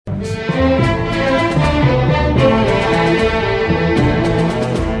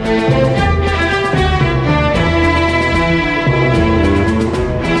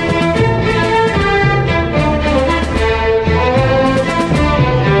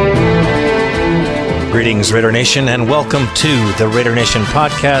Greetings, Raider Nation, and welcome to the Raider Nation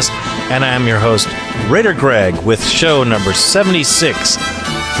podcast. And I am your host, Raider Greg, with show number 76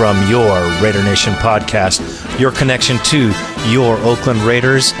 from your Raider Nation podcast. Your connection to your Oakland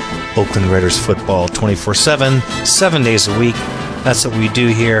Raiders football 24/7, 7 days a week. That's what we do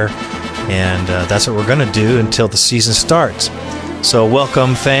here, and that's what we're going to do until the season starts. So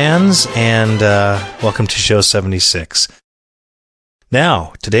welcome, fans, and welcome to show 76.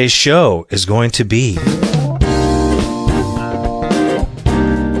 Now, today's show is going to be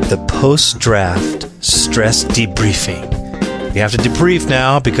the post-draft stress debriefing. We have to debrief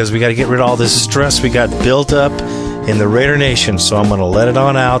now because we got to get rid of all this stress we got built up in the Raider Nation. So I'm going to let it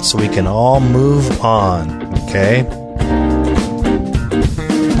on out so we can all move on, okay?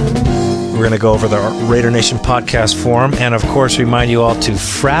 We're going to go over the Raider Nation podcast forum and, of course, remind you all to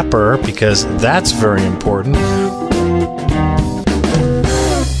Frapper because that's very important.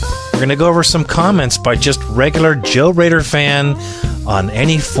 We're going to go over some comments by just regular Joe Raider fan on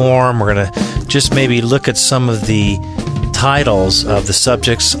any forum. We're going to just maybe look at some of the titles of the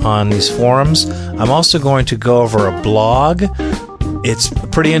subjects on these forums. I'm also going to go over a blog. It's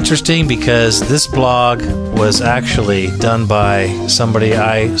pretty interesting because this blog was actually done by somebody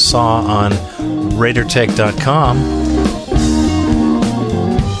I saw on RaiderTech.com.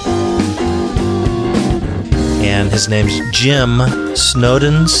 And his name's Jim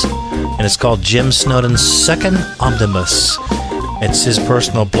Snowden's. And it's called Jim Snowden's Second Omnibus. It's his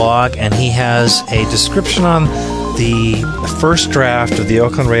personal blog, and he has a description on the first draft of the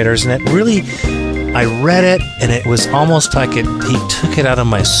Oakland Raiders, and it really, I read it, and it was almost like he took it out of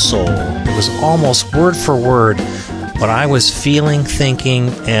my soul. It was almost word for word what I was feeling, thinking,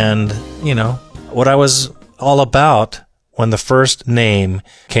 and, you know, what I was all about when the first name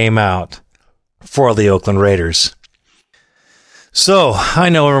came out for the Oakland Raiders. So, I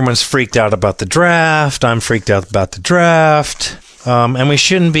know everyone's freaked out about the draft. I'm freaked out about the draft. And we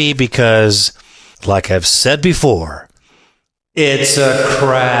shouldn't be because, like I've said before, it's a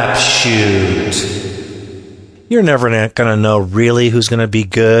crapshoot. You're never going to know really who's going to be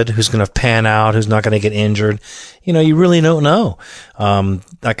good, who's going to pan out, who's not going to get injured. You know, you really don't know.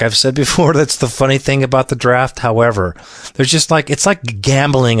 Like I've said before, that's the funny thing about the draft. However, it's like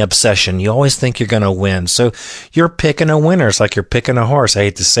gambling obsession. You always think you're going to win. So you're picking a winner. It's like you're picking a horse. I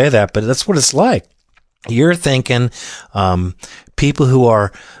hate to say that, but that's what it's like. You're thinking, people who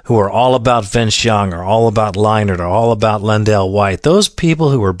are all about Vince Young or all about Leinart or all about Lendell White, those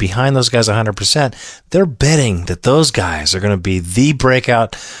people who are behind those guys 100%, they're betting that those guys are going to be the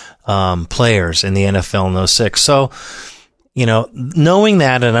breakout players in the NFL in 2006. So, you know, knowing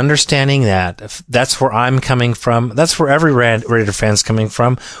that and understanding that, that's where I'm coming from. That's where every Raider fan's coming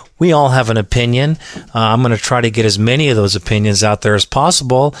from. We all have an opinion. I'm going to try to get as many of those opinions out there as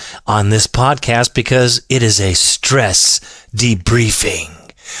possible on this podcast because it is a stress debriefing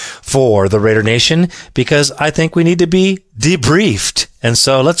for the Raider Nation because I think we need to be debriefed. And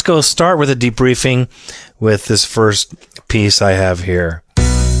so let's go start with a debriefing with this first piece I have here.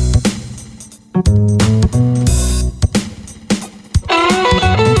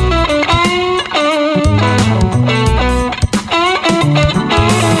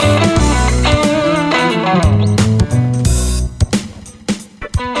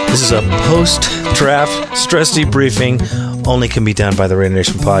 This is a post-draft stress debriefing, only can be done by the Raider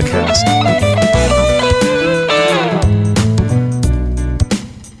Nation podcast.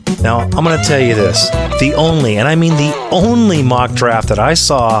 Now, I'm going to tell you this. The only mock draft that I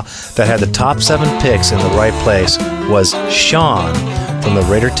saw that had the top 7 picks in the right place was Sean from the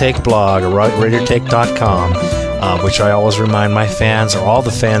Raider Take blog, or RaiderTake.com. Which I always remind my fans, or all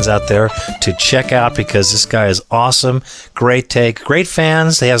the fans out there, to check out because this guy is awesome. Great take. Great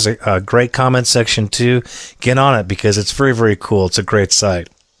fans. He has a great comment section too. Get on it because it's very, very cool. It's a great site.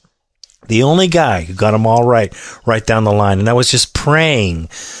 The only guy who got them all right down the line, and I was just praying,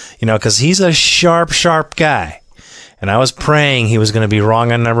 you know, because he's a sharp guy. And I was praying he was going to be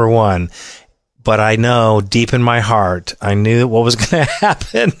wrong on number 1. But I know deep in my heart, I knew what was going to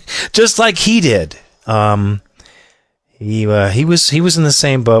happen, just like he did. He was in the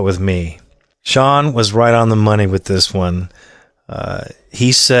same boat with me. Sean was right on the money with this one.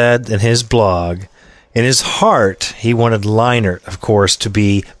 He said in his blog, in his heart, he wanted Leinart, of course, to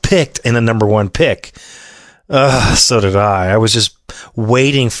be picked in the number 1 pick. So did I. I was just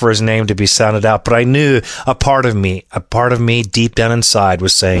waiting for his name to be sounded out, but I knew a part of me deep down inside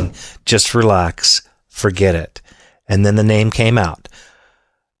was saying, just relax, forget it. And then the name came out.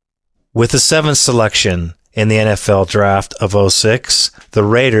 With the 7th selection in the NFL draft of 2006,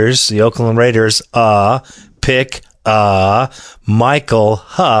 the Oakland Raiders, pick Michael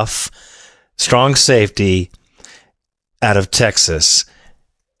Huff, strong safety out of Texas.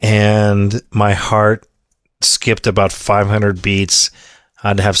 And my heart skipped about 500 beats. I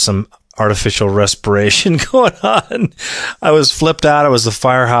had to have some artificial respiration going on. I was flipped out. It was the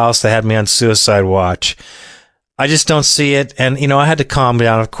firehouse. They had me on suicide watch. I just don't see it. And, I had to calm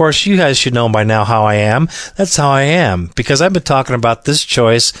down. Of course, you guys should know by now how I am. That's how I am, because I've been talking about this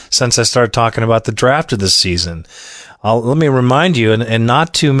choice since I started talking about the draft of this season. Let me remind you, and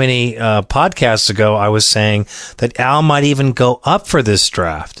not too many podcasts ago, I was saying that Al might even go up for this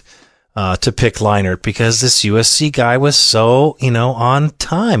draft to pick Leinart, because this USC guy was so, on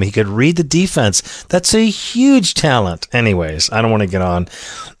time. He could read the defense. That's a huge talent. Anyways, I don't want to get on.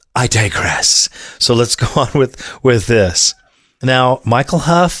 I digress. So let's go on with this. Now, Michael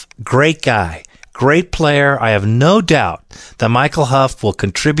Huff, great guy. Great player. I have no doubt that Michael Huff will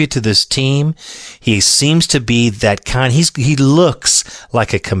contribute to this team. He seems to be that kind. He looks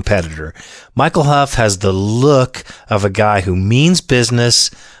like a competitor. Michael Huff has the look of a guy who means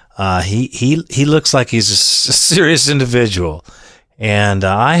business. He looks like he's a serious individual. And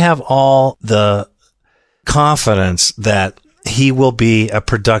I have all the confidence that he will be a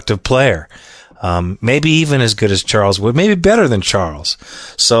productive player. Maybe even as good as Charles Wood, maybe better than Charles.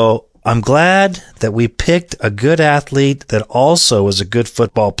 So I'm glad that we picked a good athlete that also was a good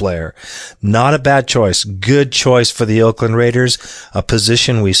football player. Not a bad choice. Good choice for the Oakland Raiders, a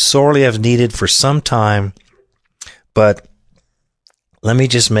position we sorely have needed for some time. But let me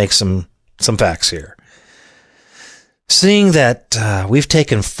just make some facts here. Seeing that we've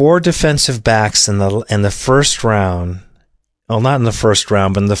taken 4 defensive backs in the first round, well, not in the first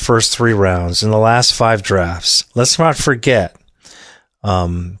round, but in the first 3 rounds in the last 5 drafts, let's not forget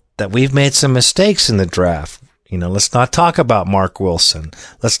that we've made some mistakes in the draft. Let's not talk about Mark Wilson.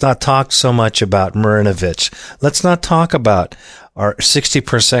 Let's not talk so much about Marinovich. Let's not talk about our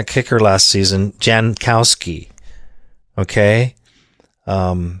 60% kicker last season, Jankowski. Okay?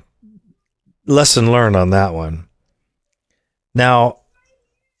 Lesson learned on that one. Now,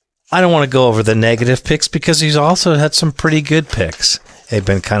 I don't want to go over the negative picks because he's also had some pretty good picks. They've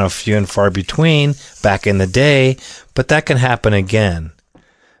been kind of few and far between back in the day, but that can happen again.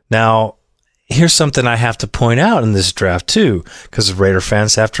 Now, here's something I have to point out in this draft too, because Raider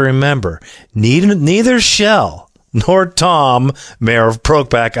fans have to remember, neither Shell nor Tom, mayor of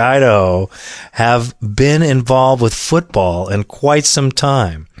Brokeback, Idaho, have been involved with football in quite some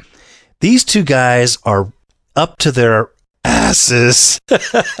time. These 2 guys are up to their asses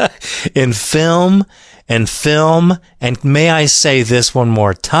in film, and may I say this one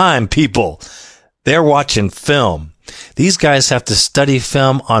more time, people, they're watching film. These guys have to study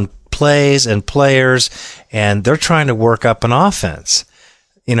film on plays and players, and they're trying to work up an offense.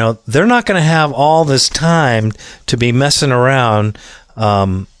 They're not going to have all this time to be messing around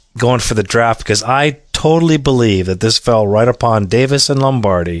going for the draft, because I totally believe that this fell right upon Davis and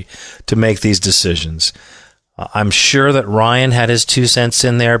Lombardi to make these decisions. I'm sure that Ryan had his 2 cents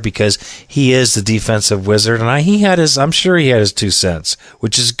in there because he is the defensive wizard, and I'm sure he had his 2 cents,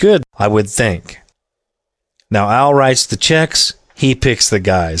 which is good, I would think. Now, Al writes the checks, he picks the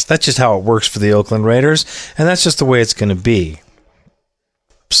guys. That's just how it works for the Oakland Raiders, and that's just the way it's going to be.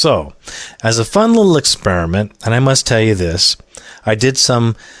 So, as a fun little experiment, and I must tell you this, I did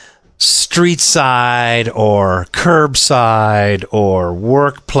some street side or curbside or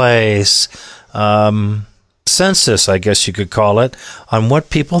workplace census, I guess you could call it, on what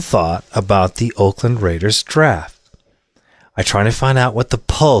people thought about the Oakland Raiders draft. I tried to find out what the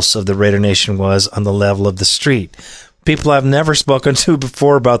pulse of the Raider Nation was on the level of the street. People I've never spoken to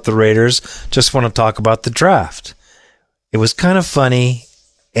before about the Raiders just want to talk about the draft. It was kind of funny,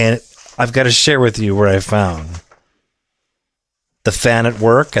 and I've got to share with you what I found. The fan at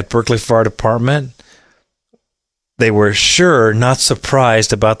work at Berkeley Fire Department, they were sure not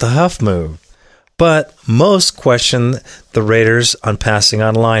surprised about the Huff move, but most questioned the Raiders on passing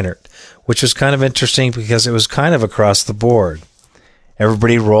on Leinart, which was kind of interesting because it was kind of across the board.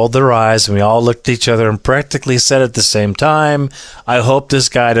 Everybody rolled their eyes, and we all looked at each other and practically said at the same time, I hope this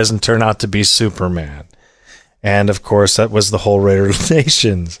guy doesn't turn out to be Superman. And, of course, that was the whole Raider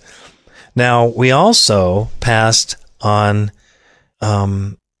Nation. Now, we also passed on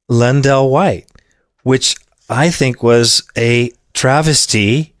Lendell White, which I think was a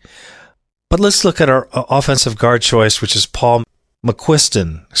travesty. But let's look at our offensive guard choice, which is Paul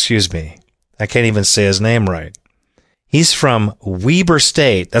McQuiston. Excuse me. I can't even say his name right. He's from Weber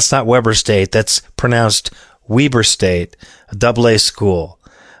State. That's not Weber State. That's pronounced Weber State, a AA school.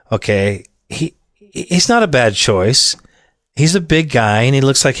 Okay. He's not a bad choice. He's a big guy, and he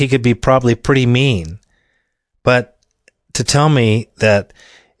looks like he could be probably pretty mean. But to tell me that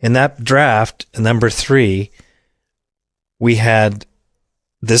in that draft, number 3, we had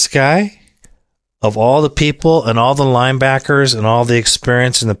this guy. Of all the people and all the linebackers and all the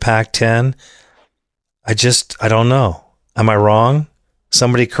experience in the Pac-10, I don't know. Am I wrong?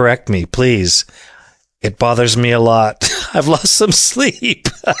 Somebody correct me, please. It bothers me a lot. I've lost some sleep.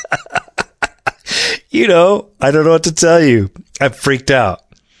 I don't know what to tell you. I've freaked out.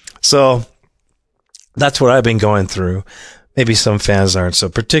 So that's what I've been going through. Maybe some fans aren't so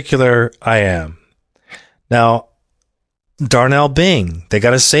particular. I am. Now, Darnell Bing, they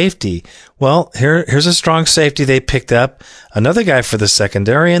got a safety. Well, here's a strong safety they picked up. Another guy for the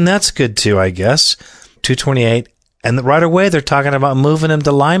secondary, and that's good too, I guess. 228. And right away, they're talking about moving him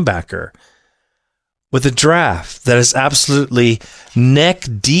to linebacker. With a draft that is absolutely neck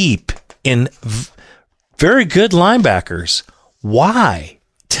deep in very good linebackers. Why?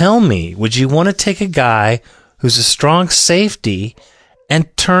 Tell me, would you want to take a guy who's a strong safety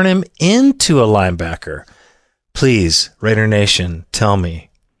and turn him into a linebacker? Please, Raider Nation, tell me.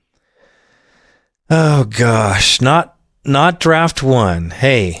 Oh gosh, not draft 1.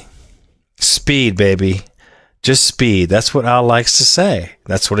 Hey, speed, baby. Just speed. That's what Al likes to say.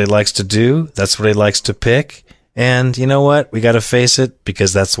 That's what he likes to do. That's what he likes to pick. And you know what? We got to face it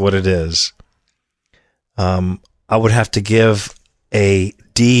because that's what it is. I would have to give a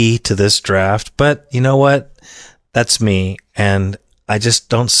D to this draft, but you know what? That's me. And I just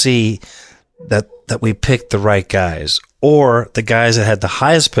don't see that we picked the right guys or the guys that had the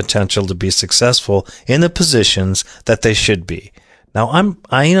highest potential to be successful in the positions that they should be. Now,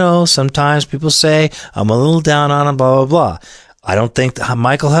 I know sometimes people say I'm a little down on him, blah, blah, blah. I don't think the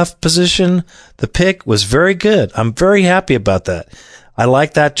Michael Huff position, the pick was very good. I'm very happy about that. I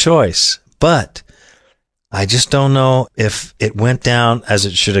like that choice, but I just don't know if it went down as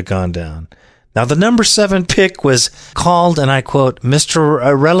it should have gone down. Now, the number 7 pick was called, and I quote, Mr.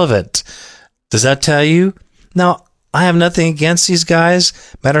 Irrelevant. Does that tell you? Now, I have nothing against these guys.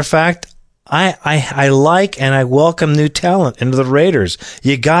 Matter of fact, I like and I welcome new talent into the Raiders.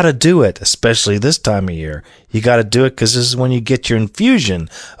 You got to do it, especially this time of year. You got to do it because this is when you get your infusion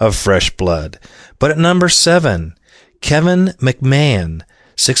of fresh blood. But at number 7, Kevin McMahon,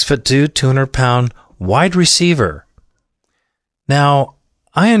 6'2", 200-pound wide receiver. Now,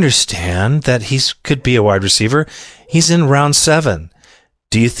 I understand that he could be a wide receiver. He's in round 7.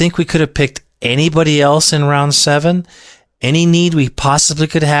 Do you think we could have picked anybody else in round 7? Any need we possibly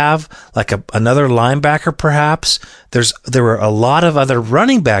could have, like another linebacker perhaps? There were a lot of other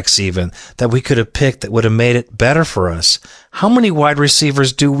running backs even that we could have picked that would have made it better for us. How many wide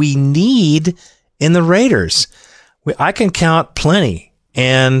receivers do we need in the Raiders? I can count plenty.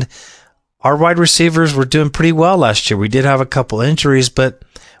 And our wide receivers were doing pretty well last year. We did have a couple injuries, but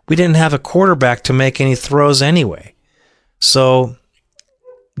we didn't have a quarterback to make any throws anyway. So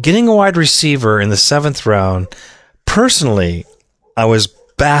getting a wide receiver in the 7th round, personally, I was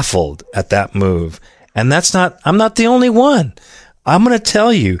baffled at that move. And I'm not the only one. I'm going to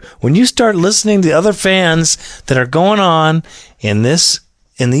tell you, when you start listening to other fans that are going on in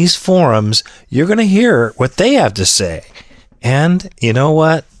these forums, you're going to hear what they have to say. And you know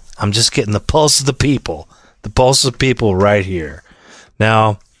what? I'm just getting the pulse of the people right here.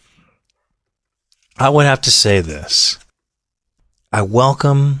 Now, I would have to say this. I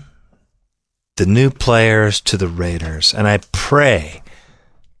welcome the new players to the Raiders, and I pray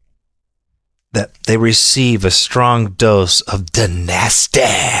that they receive a strong dose of dynasty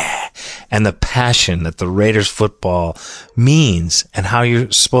and the passion that the Raiders football means and how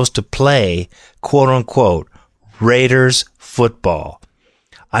you're supposed to play, quote unquote, Raiders football.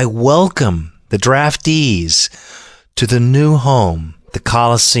 I welcome the draftees to the new home, the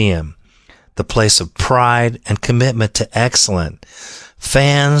Coliseum, the place of pride and commitment to excellence.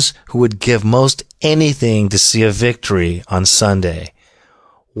 Fans who would give most anything to see a victory on Sunday.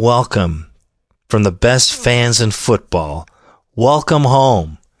 Welcome from the best fans in football. Welcome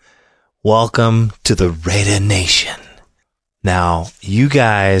home. Welcome to the Raider Nation. Now, you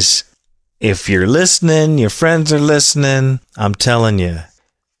guys, if you're listening, your friends are listening, I'm telling you,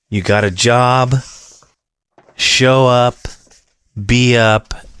 you got a job. Show up, be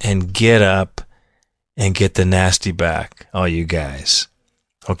up, and get the nasty back, all you guys.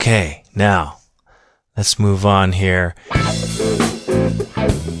 Okay, now, let's move on here.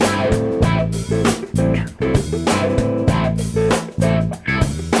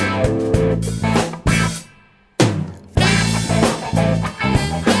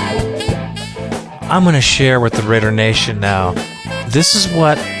 I'm going to share with the Raider Nation now. This is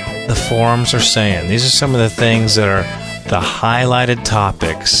what the forums are saying. These are some of the things that are the highlighted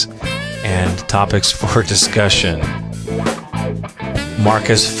topics and topics for discussion.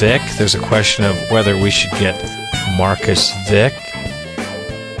 Marcus Vick. There's a question of whether we should get Marcus Vick.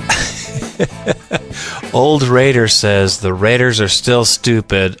 Old Raider says the Raiders are still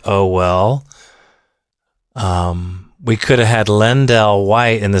stupid. Oh, well. We could have had Lendell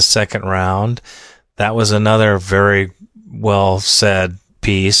White in the second round. That was another very well said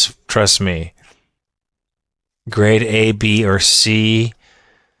piece. Trust me. Grade A, B, or C.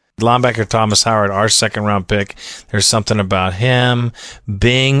 Linebacker Thomas Howard, our second round pick. There's something about him.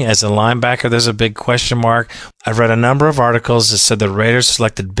 Bing as a linebacker, there's a big question mark. I've read a number of articles that said the Raiders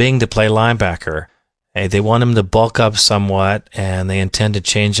selected Bing to play linebacker. Hey, they want him to bulk up somewhat, and they intend to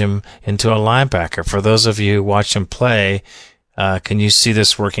change him into a linebacker. For those of you who watch him play, can you see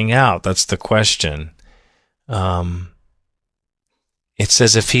this working out? That's the question. It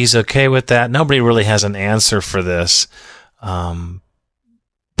says if he's okay with that. Nobody really has an answer for this.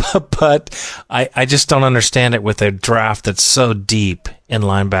 But I just don't understand it with a draft that's so deep in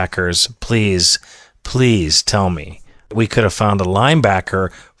linebackers. Please tell me. We could have found a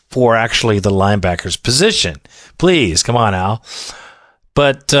linebacker for actually the linebacker's position. Please, come on, Al.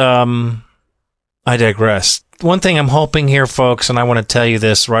 But I digress. One thing I'm hoping here, folks, and I want to tell you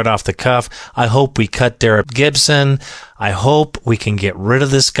this right off the cuff, I hope we cut Derek Gibson. I hope we can get rid of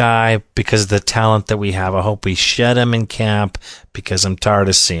this guy because of the talent that we have. I hope we shed him in camp because I'm tired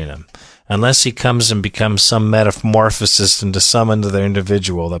of seeing him. Unless he comes and becomes some metamorphosis into some other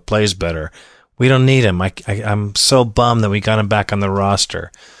individual that plays better, we don't need him. I'm so bummed that we got him back on the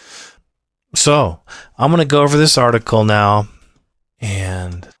roster. So, I'm going to go over this article now.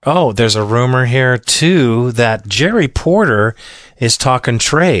 And, there's a rumor here, too, that Jerry Porter is talking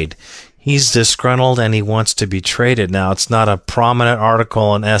trade. He's disgruntled and he wants to be traded. Now, it's not a prominent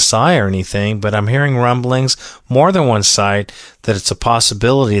article in SI or anything, but I'm hearing rumblings, more than one site, that it's a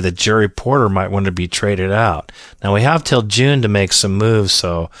possibility that Jerry Porter might want to be traded out. Now, we have till June to make some moves,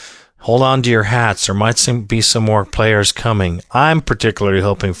 so hold on to your hats. There might be some more players coming. I'm particularly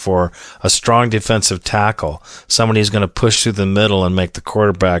hoping for a strong defensive tackle. Somebody who's going to push through the middle and make the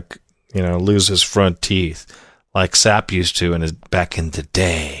quarterback, lose his front teeth like Sapp used to back in the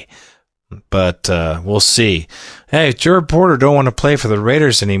day. But we'll see. Hey, if Jerry Porter don't want to play for the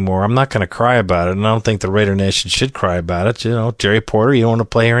Raiders anymore, I'm not going to cry about it, and I don't think the Raider Nation should cry about it. Jerry Porter, you don't want to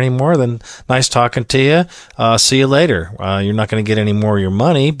play here anymore, then nice talking to you. See you later. You're not going to get any more of your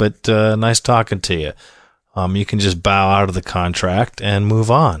money, but nice talking to you. You can just bow out of the contract and move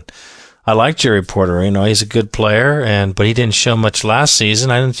on. I like Jerry Porter. He's a good player, but he didn't show much last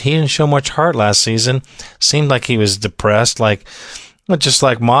season. He didn't show much heart last season. Seemed like he was depressed, just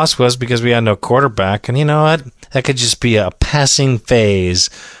like Moss was, because we had no quarterback. And you know what? That could just be a passing phase,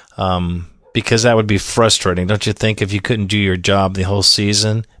 because that would be frustrating. Don't you think, if you couldn't do your job the whole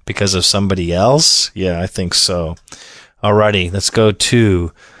season because of somebody else? Yeah, I think so. Alrighty, let's go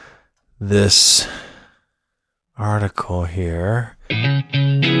to this article here.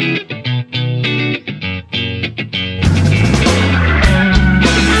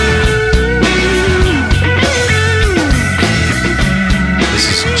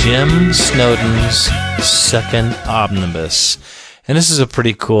 Jim Snowden's second omnibus. And this is a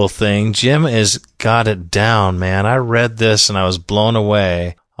pretty cool thing. Jim has got it down, man. I read this and I was blown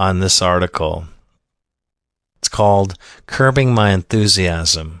away on this article. It's called Curbing My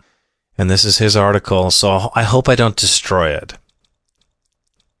Enthusiasm. And this is his article, so I hope I don't destroy it.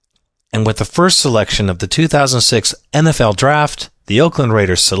 And with the first selection of the 2006 NFL Draft, the Oakland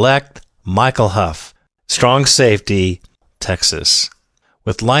Raiders select Michael Huff, strong safety, Texas.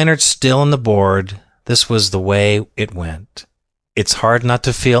 With Leinart still on the board, this was the way it went. It's hard not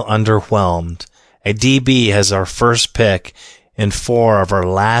to feel underwhelmed. A DB has our first pick in 4 of our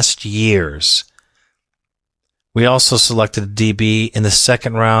last years. We also selected a DB in the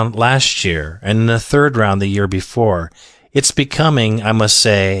second round last year and in the third round the year before. It's becoming, I must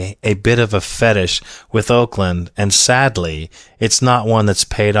say, a bit of a fetish with Oakland, and sadly, it's not one that's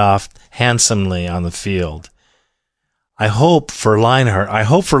paid off handsomely on the field. I hope for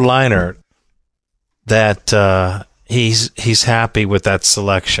Leinart that he's happy with that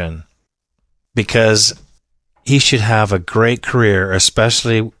selection, because he should have a great career,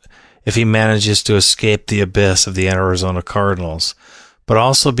 especially if he manages to escape the abyss of the Arizona Cardinals, but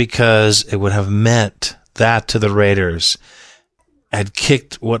also because it would have meant that to the Raiders had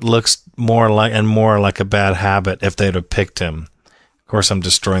kicked what looks more like a bad habit if they'd have picked him. Of course, I'm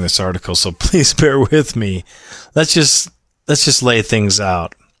destroying this article, so please bear with me. Let's just lay things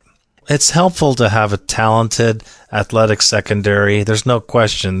out. it's helpful to have a talented, athletic secondary. There's no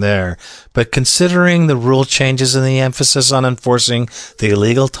question there. But considering the rule changes and the emphasis on enforcing the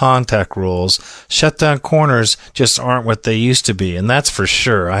illegal contact rules, shutdown corners just aren't what they used to be. And that's for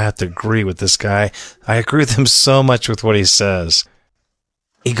sure. I have to agree with this guy. I agree with him so much with what he says.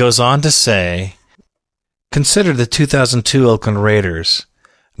 He goes on to say, consider the 2002 Oakland Raiders.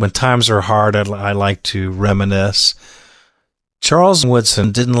 When times are hard, I like to reminisce. Charles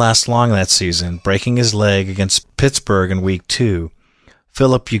Woodson didn't last long that season, breaking his leg against Pittsburgh in Week 2.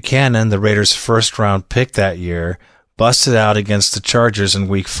 Philip Buchanan, the Raiders' first-round pick that year, busted out against the Chargers in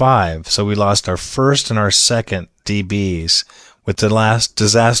Week 5, so we lost our first and our second DBs. With the last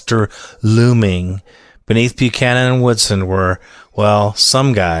disaster looming, beneath Buchanan and Woodson were, well,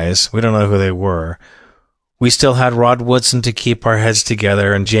 some guys. We don't know who they were. We still had Rod Woodson to keep our heads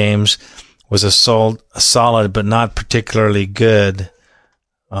together, and James was a solid but not particularly good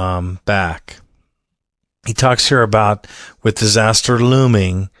back. He talks here about, with disaster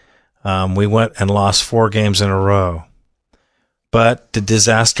looming, we went and lost 4 games in a row. But did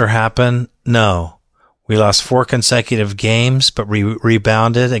disaster happen? No. We lost 4 consecutive games, but we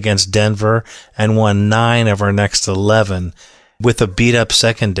rebounded against Denver and won 9 of our next 11 with a beat-up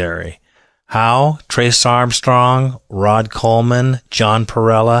secondary. How? Trace Armstrong, Rod Coleman, John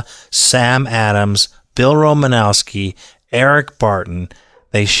Perella, Sam Adams, Bill Romanowski, Eric Barton.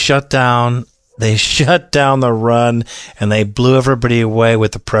 They shut down the run, and they blew everybody away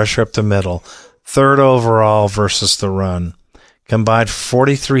with the pressure up the middle. 3rd overall versus the run. Combined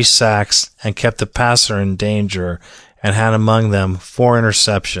 43 sacks and kept the passer in danger and had among them 4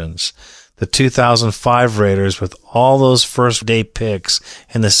 interceptions. The 2005 Raiders, with all those first-day picks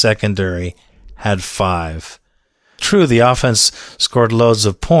in the secondary, had 5. True, the offense scored loads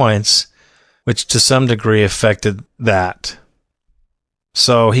of points, which to some degree affected that.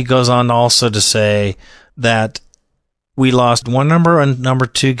 So he goes on also to say that we lost one number and number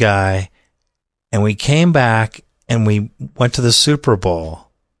 2 guy, and we came back and we went to the Super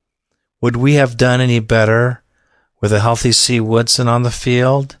Bowl. Would we have done any better with a healthy C. Woodson on the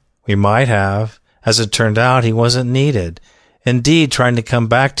field? We might have. As it turned out, he wasn't needed. Indeed, trying to come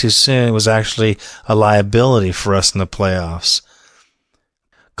back too soon was actually a liability for us in the playoffs.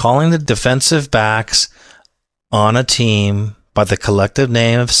 Calling the defensive backs on a team by the collective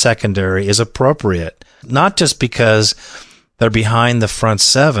name of secondary is appropriate, not just because they're behind the front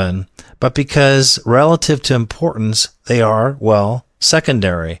 7, but because relative to importance, they are, well,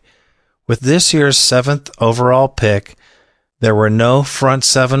 secondary. With this year's 7th overall pick, there were no front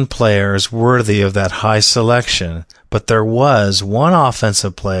 7 players worthy of that high selection, but there was one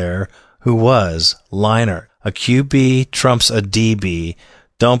offensive player who was Leinart. A QB trumps a DB.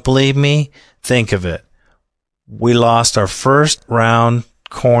 Don't believe me? Think of it. We lost our first round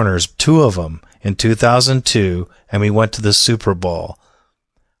corners, 2 of them, in 2002, and we went to the Super Bowl.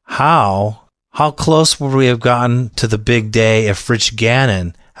 How close would we have gotten to the big day if Rich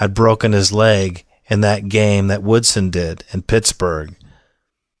Gannon had broken his leg in that game that Woodson did in Pittsburgh?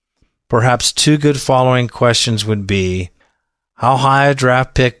 Perhaps 2 good following questions would be, how high a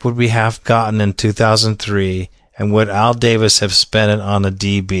draft pick would we have gotten in 2003, and would Al Davis have spent it on a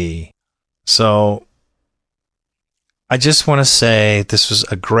DB? So I just want to say this was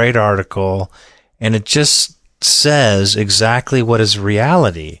a great article, and it just says exactly what is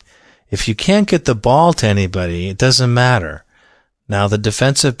reality. If you can't get the ball to anybody, it doesn't matter. Now, the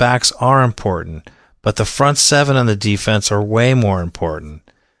defensive backs are important, but the front 7 on the defense are way more important.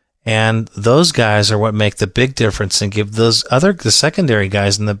 And those guys are what make the big difference and give the secondary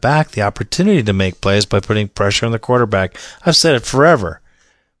guys in the back the opportunity to make plays by putting pressure on the quarterback. I've said it forever,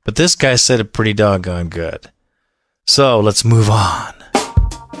 but this guy said it pretty doggone good. So let's move on.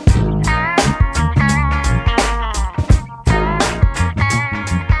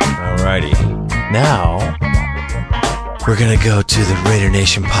 Alrighty. Now, we're going to go to the Raider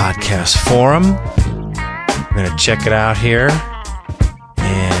Nation Podcast Forum. We're going to check it out here.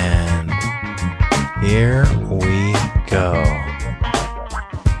 And here we go.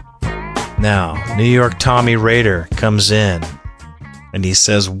 Now, New York Tommy Raider comes in. And he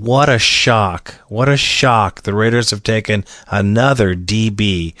says, what a shock. What a shock. The Raiders have taken another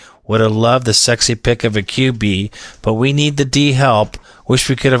DB. Would have loved the sexy pick of a QB, but we need the D help. Wish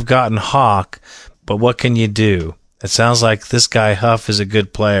we could have gotten Hawk, but what can you do? It sounds like this guy Huff is a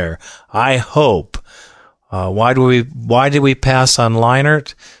good player. I hope. Why did we pass on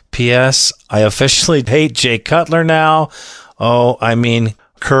Leinart? P.S. I officially hate Jay Cutler now. Oh, I mean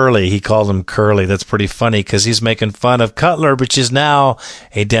Curly. He called him Curly. That's pretty funny because he's making fun of Cutler, which is now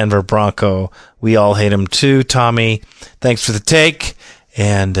a Denver Bronco. We all hate him too, Tommy. Thanks for the take.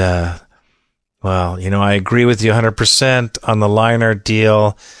 And, well, I agree with you 100% on the Leinart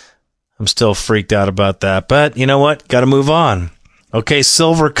deal. I'm still freaked out about that. But you know what? Got to move on. Okay,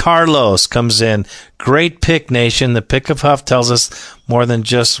 Silver Carlos comes in. Great pick, Nation. The pick of Huff tells us more than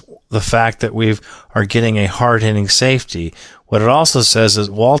just the fact that we are getting a hard-hitting safety. What it also says is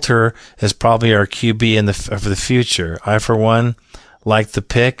Walter is probably our QB for the future. I, for one, like the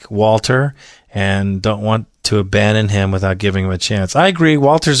pick, Walter, and don't want to abandon him without giving him a chance. I agree.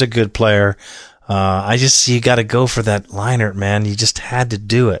 Walter's a good player. I just see you got to go for that Leinart, man. You just had to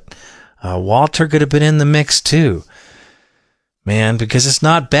do it. Walter could have been in the mix too. Man, because it's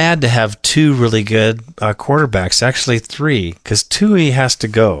not bad to have two really good quarterbacks, actually three, because Tui has to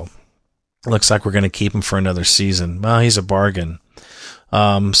go. Looks like we're going to keep him for another season. Well, he's a bargain.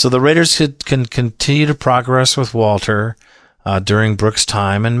 So the Raiders can continue to progress with Walter during Brooks'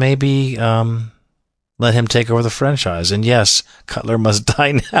 time and maybe let him take over the franchise. And yes, Cutler must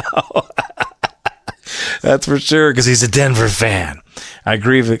die now. That's for sure, because he's a Denver fan. I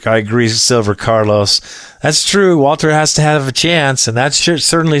agree, Silver Carlos. That's true. Walter has to have a chance, and that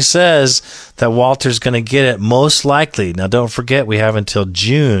certainly says that Walter's going to get it, most likely. Now, don't forget, we have until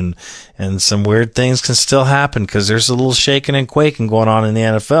June, and some weird things can still happen, because there's a little shaking and quaking going on in the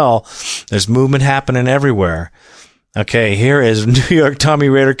NFL. There's movement happening everywhere. Okay, here is New York Tommy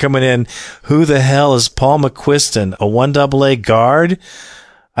Raider coming in. Who the hell is Paul McQuiston, a 1AA guard?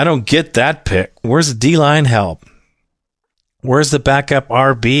 I don't get that pick. Where's the D-line help? Where's the backup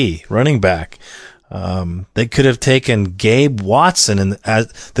RB, running back? They could have taken Gabe Watson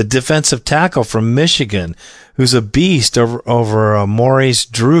as the defensive tackle from Michigan, who's a beast over Maurice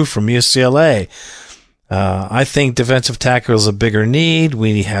Drew from UCLA. I think defensive tackle is a bigger need.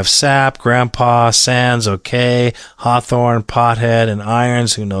 We have Sapp, Grandpa, Sands, okay, Hawthorne, Pothead, and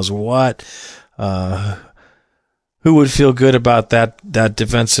Irons, who knows what. Who would feel good about that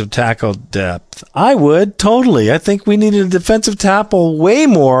defensive tackle depth? I would, totally. I think we need a defensive tackle way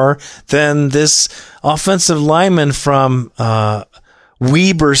more than this offensive lineman from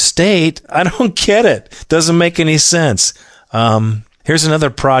Weber State. I don't get it. Doesn't make any sense. Here's another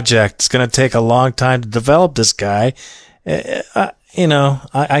project. It's going to take a long time to develop this guy. I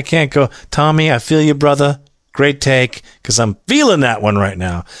can't go. Tommy, I feel you, brother. Great take, because I'm feeling that one right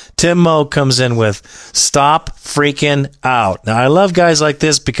now. Tim Moe comes in with stop freaking out. Now, I love guys like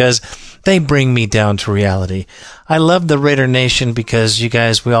this because they bring me down to reality. I love the Raider Nation because you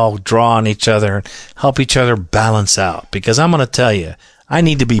guys, we all draw on each other and help each other balance out. Because I'm going to tell you, I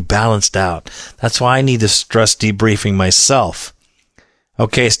need to be balanced out. That's why I need to stress debriefing myself.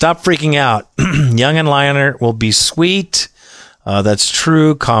 Okay, stop freaking out. Young and Leinart will be sweet. That's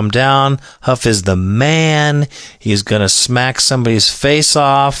true. Calm down. Huff is the man. He's going to smack somebody's face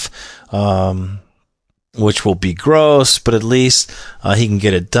off, which will be gross, but at least he can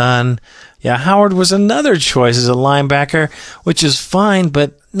get it done. Yeah, Howard was another choice as a linebacker, which is fine,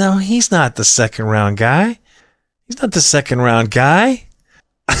 but no, he's not the second round guy. He's not the second round guy.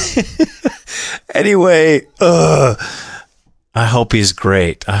 Anyway, I hope he's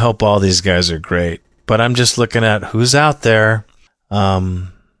great. I hope all these guys are great. But I'm just looking at who's out there.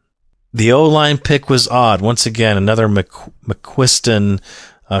 The O-line pick was odd. Once again, another McQuiston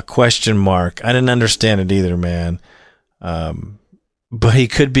question mark. I didn't understand it either, man. But he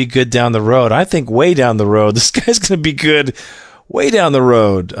could be good down the road. I think way down the road. This guy's going to be good way down the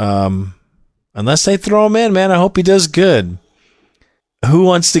road. Unless they throw him in, man, I hope he does good. Who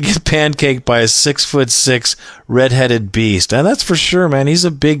wants to get pancaked by a 6'6" redheaded beast? And that's for sure, man. He's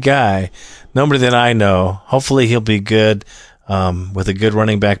a big guy. Nobody that I know. Hopefully he'll be good with a good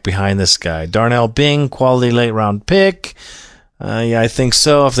running back behind this guy. Darnell Bing, quality late round pick. Yeah, I think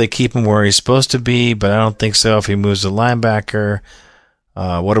so if they keep him where he's supposed to be, but I don't think so if he moves to linebacker.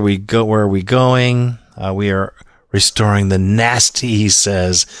 Where are we going? We are restoring the nasty, he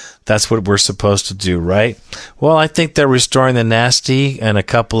says. That's what we're supposed to do, right? Well, I think they're restoring the nasty in a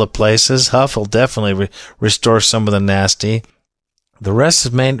couple of places. Huff will definitely restore some of the nasty. The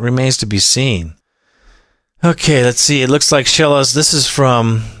rest remains to be seen. Okay, let's see. It looks like Shella's. This is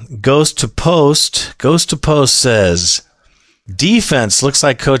from Ghost to Post. Ghost to Post says, defense. Looks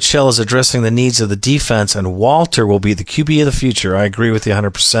like Coach Shell is addressing the needs of the defense, and Walter will be the QB of the future. I agree with you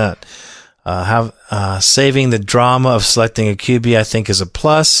 100%. Saving the drama of selecting a QB, I think, is a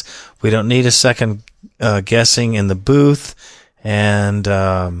plus. We don't need a second guessing in the booth, and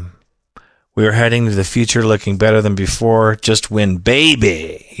we are heading to the future looking better than before. Just win,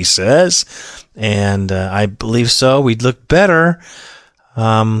 baby, he says. And I believe so. We'd look better.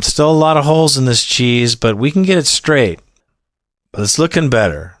 Still a lot of holes in this cheese, but we can get it straight. But it's looking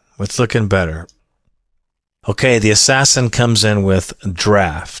better. It's looking better. Okay, the assassin comes in with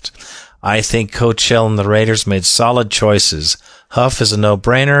draft. I think Coach Shell and the Raiders made solid choices. Huff is a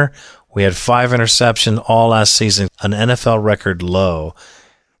no-brainer. We had 5 interceptions all last season, an NFL record low.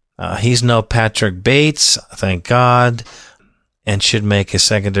 He's no Patrick Bates, thank God, and should make his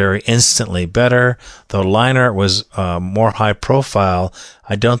secondary instantly better. Though Leinart was more high profile,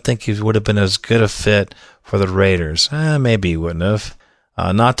 I don't think he would have been as good a fit for the Raiders. Maybe he wouldn't have.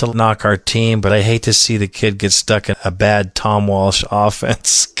 Not to knock our team, but I hate to see the kid get stuck in a bad Tom Walsh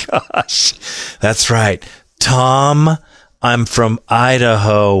offense. Gosh, that's right. Tom, I'm from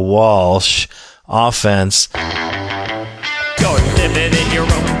Idaho, Walsh offense. You're living in your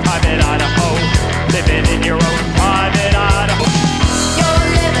own private Idaho. Living in your own private Idaho.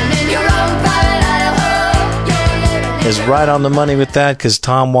 You're living in your own private Idaho. Is right on the money with that, because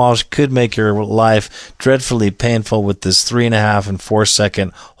Tom Walsh could make your life dreadfully painful with this 3.5 and 4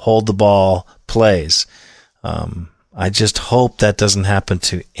 second hold the ball plays. I just hope that doesn't happen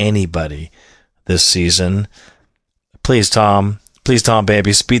to anybody this season. Please, Tom,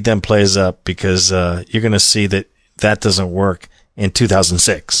 baby, speed them plays up, because you're going to see that doesn't work in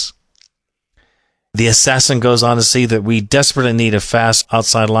 2006. The assassin goes on to see that we desperately need a fast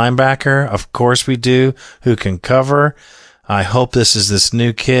outside linebacker. Of course we do, who can cover. I hope this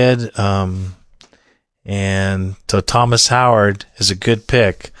new kid. And so Thomas Howard is a good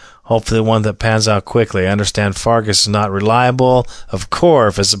pick. Hopefully the one that pans out quickly. I understand Fargas is not reliable, of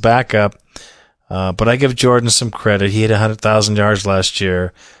course, as a backup. But I give Jordan some credit. He had 100,000 yards last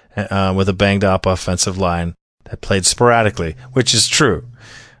year with a banged-up offensive line that played sporadically, which is true.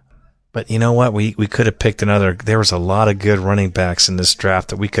 But you know what? We could have picked another. There was a lot of good running backs in this draft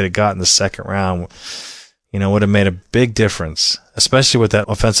that we could have got in the second round. Would have made a big difference, especially with that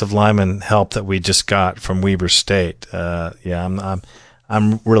offensive lineman help that we just got from Weber State. I'm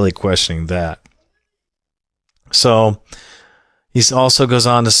really questioning that. So he also goes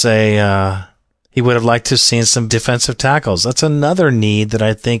on to say he would have liked to have seen some defensive tackles. That's another need that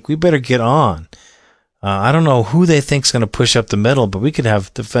I think we better get on. I don't know who they think is going to push up the middle, but we could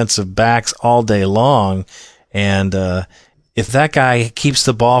have defensive backs all day long. And if that guy keeps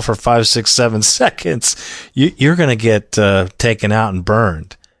the ball for 5, 6, 7 seconds, you're going to get taken out and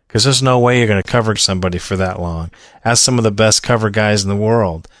burned, because there's no way you're going to cover somebody for that long. Ask some of the best cover guys in the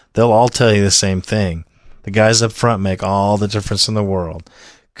world. They'll all tell you the same thing. The guys up front make all the difference in the world.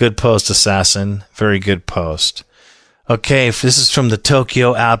 Good post, assassin. Very good post. Okay, this is from the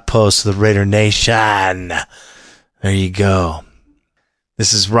Tokyo Outpost of the Raider Nation. There you go.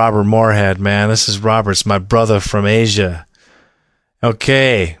 This is Robert Moorhead, man. This is Robert's my brother from Asia.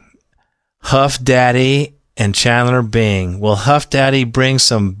 Okay. Huff Daddy and Chandler Bing. Will Huff Daddy bring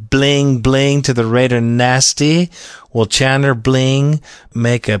some bling bling to the Raider Nasty? Will Chandler Bling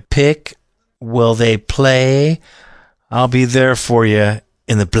make a pick? Will they play? I'll be there for you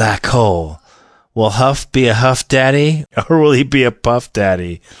in the black hole. Will Huff be a Huff Daddy, or will he be a Puff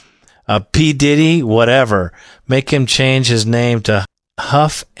Daddy? P. Diddy, whatever. Make him change his name to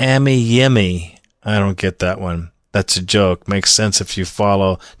Huff Ammy Yimmy. I don't get that one. That's a joke. Makes sense if you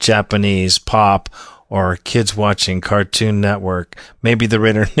follow Japanese pop or kids watching Cartoon Network. Maybe the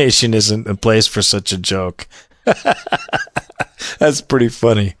Raider Nation isn't a place for such a joke. That's pretty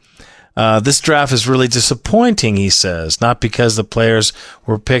funny. This draft is really disappointing, he says, not because the players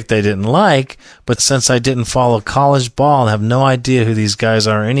were picked they didn't like, but since I didn't follow college ball and have no idea who these guys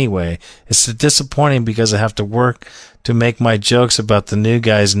are anyway. It's disappointing because I have to work to make my jokes about the new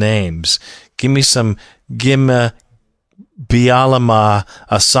guys' names. Give me some Gimma, Bialama,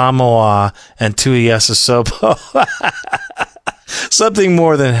 Asamoah, and Tuiasosopo. Something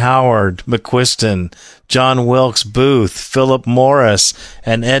more than Howard, McQuiston, John Wilkes Booth, Philip Morris,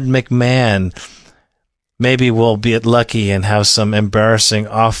 and Ed McMahon. Maybe we'll be lucky and have some embarrassing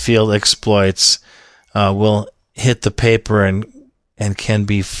off-field exploits. Will hit the paper and can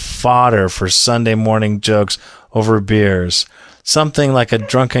be fodder for Sunday morning jokes over beers. Something like a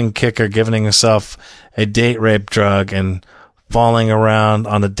drunken kicker giving himself a date rape drug and falling around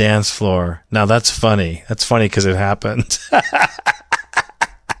on the dance floor. Now that's funny. That's funny because it happened.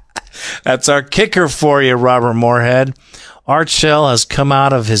 That's our kicker for you, Robert Moorhead. Art Shell has come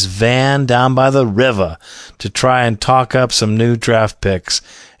out of his van down by the river to try and talk up some new draft picks.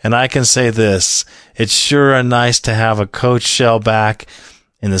 And I can say this, it's sure nice to have a Coach Shell back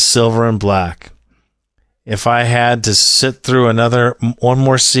in the silver and black. If I had to sit through one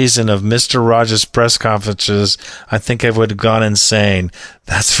more season of Mr. Rogers press conferences, I think I would have gone insane.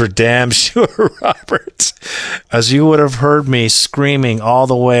 That's for damn sure, Robert. As you would have heard me screaming all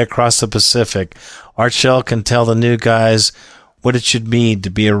the way across the Pacific, Art Shell can tell the new guys what it should mean to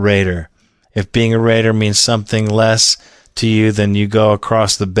be a Raider. if being a Raider means something less to you than you go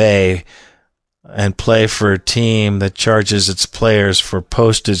across the bay and play for a team that charges its players for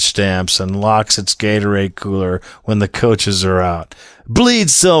postage stamps and locks its Gatorade cooler when the coaches are out. Bleed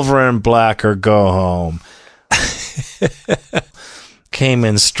silver and black or go home. Came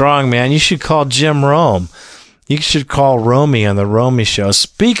in strong, man. You should call Jim Rome. You should call Romy on the Romy Show.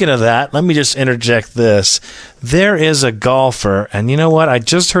 Speaking of that, let me just interject this. There is a golfer, and you know what? I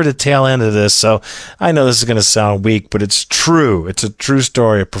just heard a tail end of this, so I know this is going to sound weak, but it's true. It's a true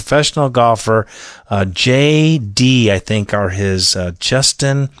story. A professional golfer, J.D., I think, are his,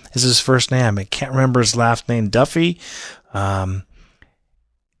 Justin is his first name. I can't remember his last name. Duffy.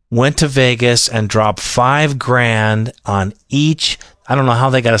 Went to Vegas and dropped $5,000 on each. I don't know how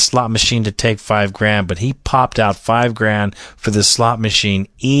they got a slot machine to take $5,000, but he popped out $5,000 for the slot machine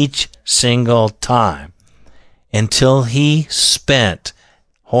each single time until he spent,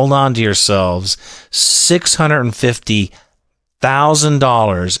 hold on to yourselves,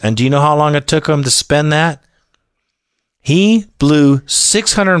 $650,000. And do you know how long it took him to spend that? He blew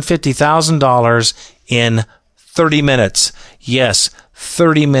 $650,000 in 30 minutes. Yes,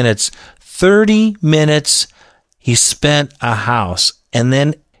 30 minutes. 30 minutes he spent a house. And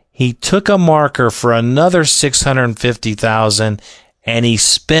then he took a marker for another $650,000 and he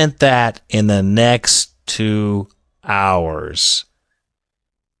spent that in the next 2 hours.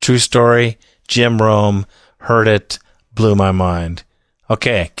 True story. Jim Rome heard it, blew my mind.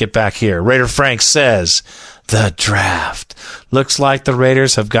 Okay, get back here. Raider Frank says, the draft. Looks like the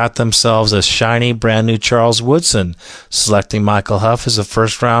Raiders have got themselves a shiny, brand new Charles Woodson. Selecting Michael Huff as a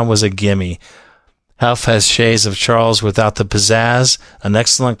first round was a gimme. Huff has shades of Charles without the pizzazz, an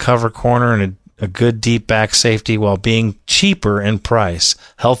excellent cover corner, and a good deep back safety while being cheaper in price,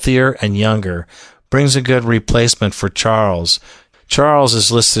 healthier and younger. Brings a good replacement for Charles. Charles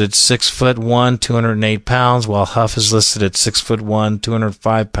is listed at 6'1", 208 pounds, while Huff is listed at 6'1",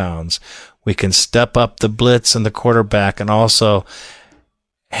 205 pounds. We can step up the blitz and the quarterback and also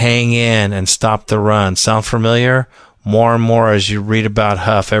hang in and stop the run. Sound familiar? More and more as you read about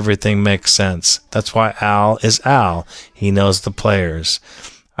Huff, everything makes sense. That's why Al is Al. He knows the players.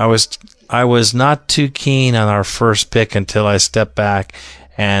 I was not too keen on our first pick until I stepped back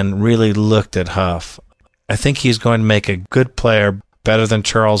and really looked at Huff. I think he's going to make a good player, better than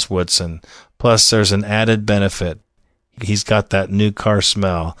Charles Woodson. Plus, there's an added benefit. He's got that new car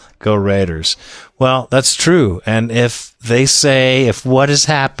smell. Go Raiders. Well, that's true. And if they say, if what is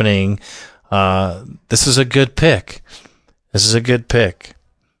happening, this is a good pick. This is a good pick.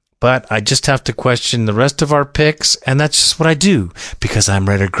 But I just have to question the rest of our picks, and that's just what I do, because I'm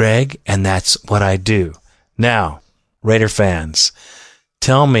Raider Greg, and that's what I do. Now, Raider fans,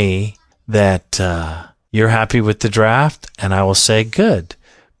 tell me that you're happy with the draft, and I will say good.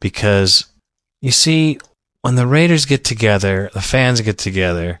 Because, you see, when the Raiders get together, the fans get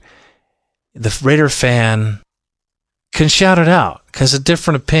together, the Raider fan can shout it out because a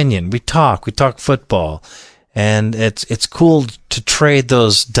different opinion. We talk football, and it's cool to trade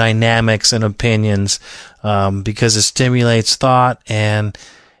those dynamics and opinions because it stimulates thought and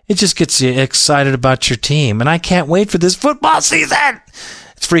it just gets you excited about your team. And I can't wait for this football season.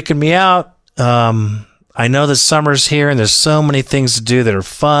 It's freaking me out. I know that summer's here and there's so many things to do that are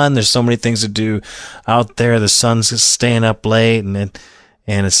fun. There's so many things to do out there. The sun's staying up late and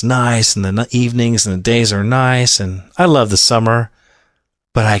it's nice, and the evenings and the days are nice, and I love the summer,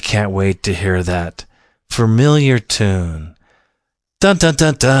 but I can't wait to hear that familiar tune. Dun, dun,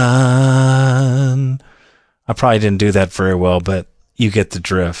 dun, dun. I probably didn't do that very well, but you get the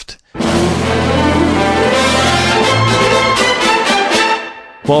drift.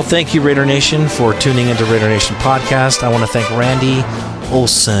 Well, thank you, Raider Nation, for tuning into Raider Nation Podcast. I want to thank Randy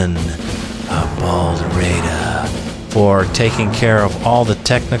Olson, Bald Raider, for taking care of all the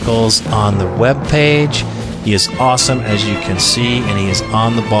technicals on the webpage. He is awesome, as you can see, and he is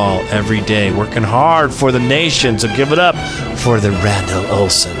on the ball every day, working hard for the nation. So give it up for the Randall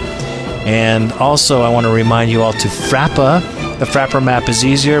Olson. And also, I want to remind you all to Frappa. The Frapper map is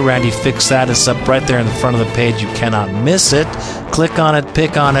easier. Randy fixed that. It's up right there in the front of the page. You cannot miss it. Click on it,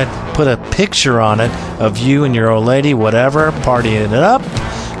 pick on it, put a picture on it of you and your old lady, whatever, partying it up,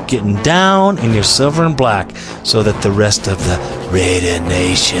 getting down in your silver and black, so that the rest of the Raider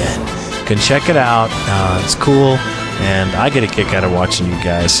Nation can check it out. It's cool, and I get a kick out of watching you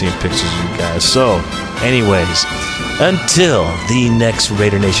guys, seeing pictures of you guys. So, anyways, until the next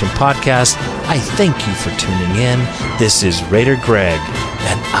Raider Nation podcast, I thank you for tuning in. This is Raider Greg,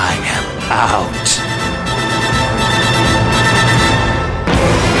 and I am out.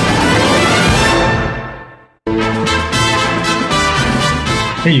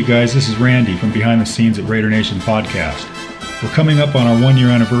 Hey you guys, this is Randy from Behind the Scenes at Raider Nation Podcast. We're coming up on our 1-year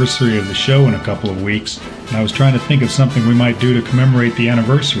anniversary of the show in a couple of weeks, and I was trying to think of something we might do to commemorate the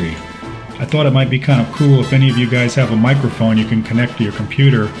anniversary. I thought it might be kind of cool if any of you guys have a microphone you can connect to your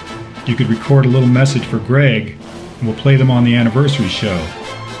computer. You could record a little message for Greg, and we'll play them on the anniversary show.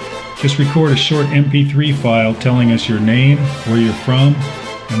 Just record a short MP3 file telling us your name, where you're from,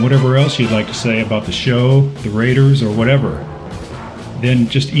 and whatever else you'd like to say about the show, the Raiders, or whatever. Then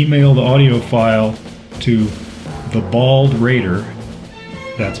just email the audio file to The Bald Raider,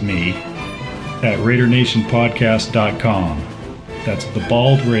 that's me, at RaiderNationPodcast.com. That's The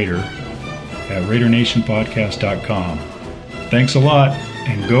Bald Raider at RaiderNationPodcast.com. Thanks a lot,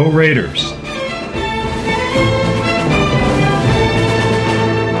 and go Raiders!